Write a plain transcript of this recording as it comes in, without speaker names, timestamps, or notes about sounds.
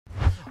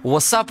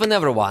What's up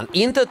everyone?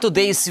 In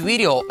today's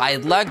video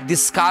I'd like to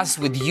discuss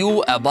with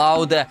you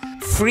about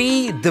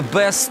the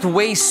best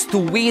ways to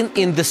win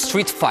in the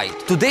street fight.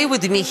 Today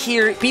with me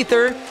here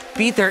Peter.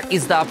 Peter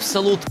is the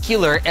absolute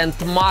killer and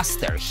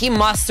master. He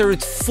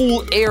mastered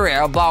full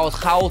area about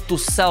how to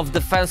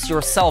self-defense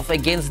yourself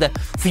against the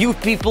few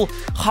people,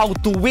 how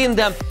to win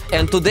them,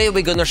 and today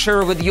we're gonna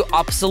share with you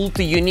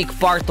absolutely unique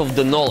part of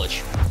the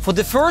knowledge. For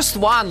the first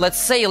one, let's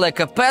say like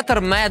a Peter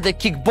met a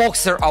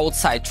kickboxer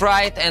outside,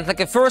 right? And like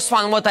the first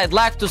one, what I'd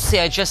like to see,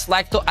 I just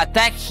like to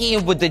attack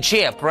him with the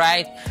jab,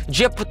 right?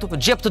 Jab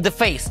to the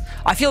face.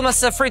 I feel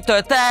myself free to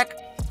attack,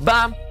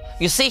 bam.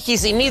 You see,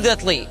 he's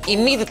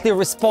immediately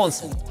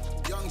responsive.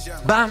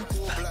 Bam.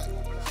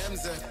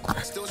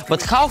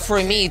 But how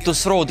for me to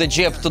throw the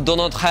jab to do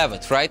not have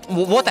it, right?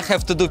 What I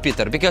have to do,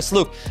 Peter? Because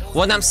look,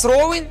 when I'm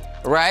throwing,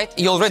 right,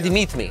 you already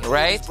meet me,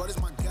 right?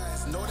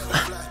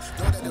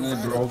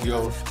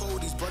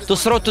 To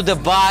throw to the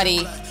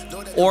body,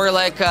 or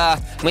like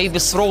maybe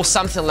throw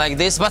something like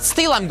this, but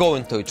still I'm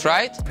going to it,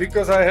 right?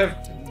 Because I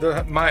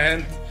have my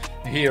hand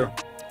here,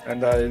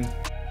 and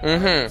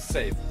I'm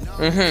safe.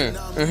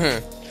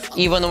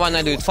 Even when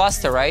I do it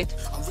faster, right?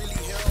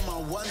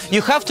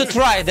 You have to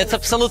try, that's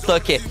absolutely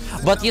okay.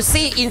 But you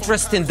see,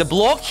 interesting, the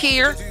block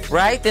here,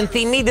 right? And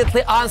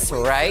immediately answer,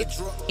 right?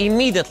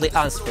 Immediately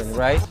answering,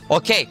 right?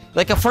 Okay,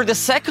 like for the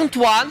second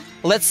one,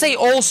 let's say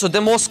also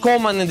the most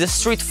common in the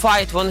street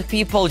fight when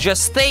people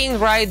just staying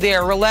right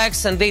there,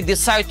 relax, and they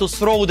decide to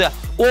throw the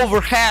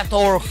overhead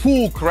or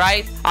hook,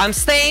 right? I'm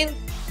staying,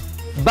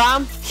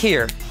 bam,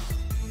 here.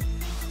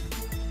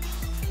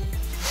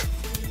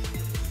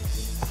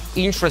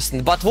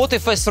 Interesting, but what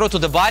if I throw to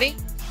the body?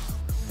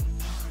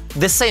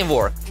 The same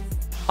work.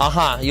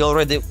 You're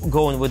already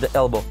going with the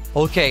elbow.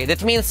 Okay,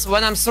 that means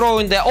when I'm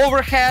throwing the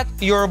overhead,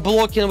 you're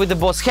blocking with the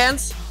both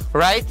hands,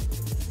 right?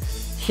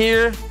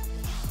 Here,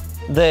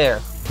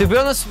 there. To be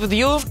honest with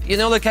you, you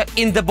know, like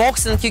in the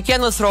boxing, you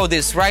cannot throw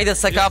this, right?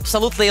 It's like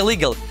absolutely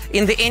illegal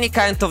in any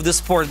kind of the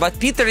sport. But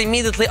Peter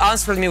immediately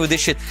answered me with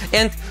this shit.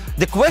 And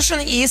the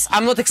question is,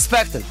 I'm not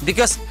expecting,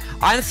 because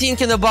I'm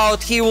thinking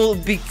about he will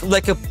be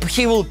like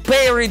he will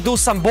do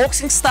some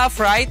boxing stuff,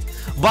 right?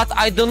 But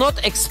I do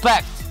not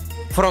expect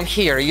from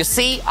here. You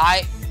see,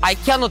 I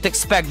cannot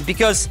expect,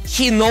 because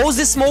he knows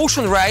this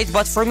motion, right?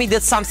 But for me,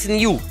 that's something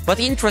new. But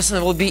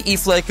interesting will be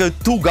if like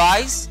two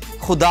guys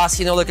who does,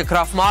 you know, like a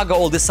Krav Maga,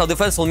 all this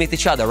self-defense will meet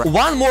each other. Right?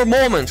 One more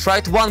moment,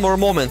 right? One more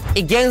moment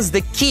against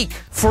the kick.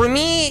 For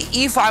me,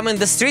 if I'm in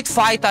the street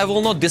fight, I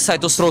will not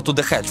decide to throw to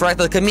the head, right?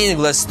 Like a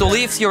meaningless to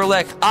lift your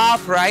leg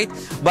up, right?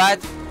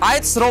 But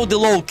I'd throw the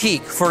low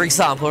kick, for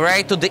example,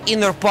 right? To the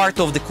inner part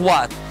of the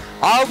quad.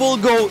 I will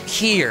go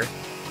here.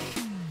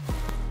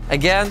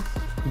 Again,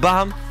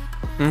 bam.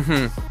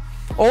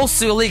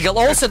 Also illegal,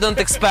 also don't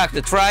expect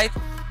it, right?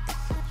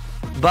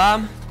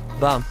 Bam,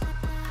 bam.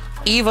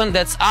 Even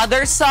that's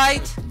other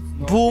side,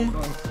 boom.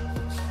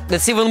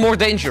 That's even more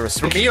dangerous.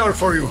 For me or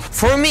for you?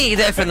 For me,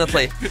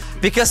 definitely.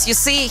 Because you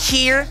see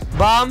here,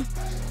 bam,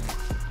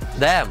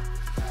 damn.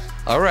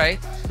 All right.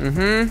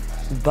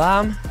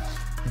 Bam,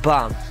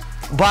 bam.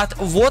 But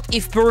what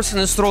if person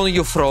is throwing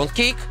you front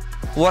kick?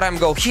 What I'm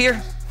go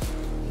here?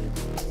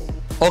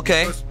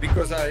 Okay.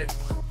 Because I...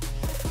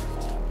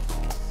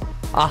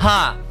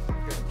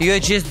 You're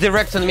just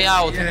directing me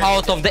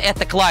out of the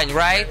attack line,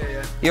 right?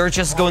 You're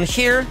just going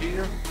here.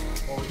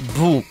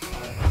 Boom.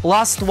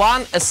 Last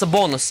one as a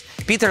bonus.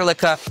 Peter,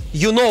 like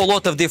you know a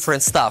lot of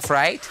different stuff,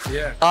 right?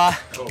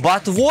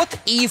 But what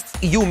if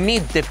you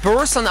meet the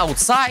person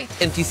outside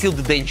and you feel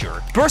the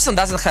danger? Person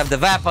doesn't have the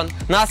weapon,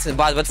 nothing,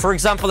 but for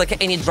example,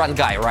 like any drunk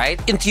guy, right?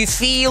 And you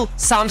feel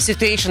some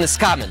situation is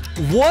coming.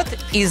 What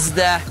is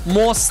the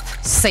most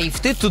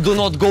safety to do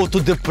not go to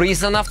the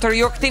prison after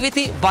your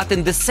activity, but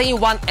in the same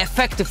one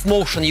effective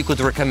motion you could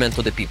recommend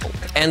to the people?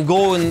 And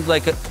go in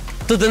like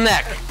to the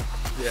neck.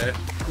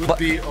 Could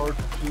be or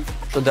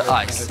to the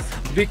eyes.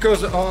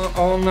 Because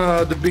on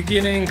the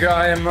beginning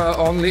I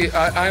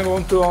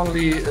want to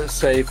only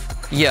save.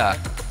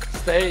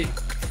 Stay.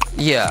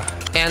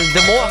 And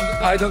the more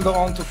I don't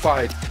want to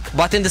fight.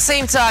 But in the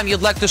same time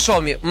you'd like to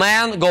show me,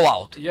 man, go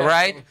out,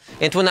 right?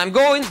 And when I'm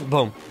going,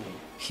 boom,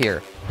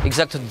 here,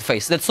 exactly to the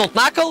face. That's not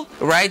knuckle,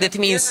 right? That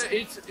means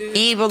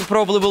even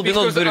probably will be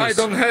not bruised. I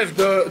don't have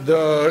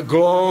the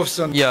gloves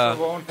and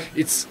so on.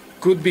 It's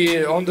could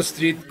be on the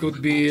street,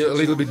 could be a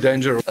little bit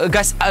dangerous.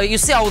 Guys, you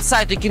see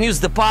outside you can use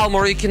the palm,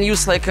 or you can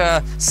use like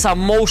some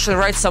motion,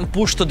 right? Some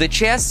push to the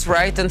chest,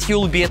 right? And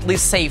you'll be at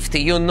least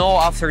safety. You know,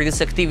 after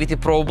this activity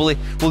probably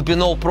will be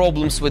no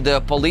problems with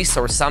the police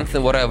or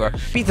something, whatever.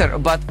 Peter,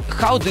 but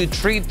how do you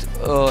treat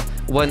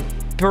when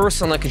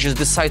person like just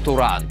decide to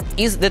run?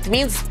 That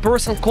means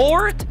person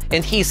coward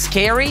and he's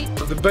scary?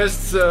 The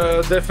best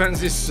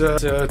defense is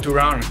to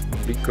run,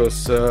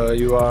 because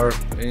you are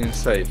in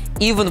safe.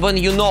 Even when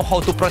you know how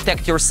to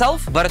protect yourself,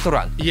 better to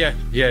run. Yeah.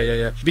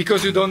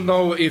 Because you don't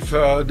know if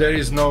there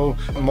is no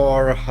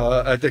more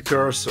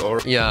attackers or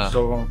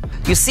so on.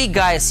 You see,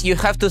 guys, you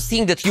have to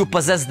think that you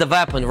possess the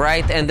weapon,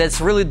 right? And that's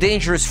really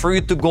dangerous for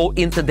you to go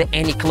into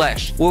any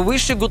clash. We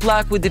wish you good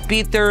luck with the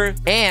Peter,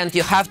 and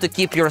you have to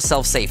keep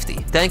yourself safety.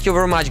 Thank you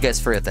very much, guys,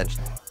 for your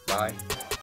attention. Bye.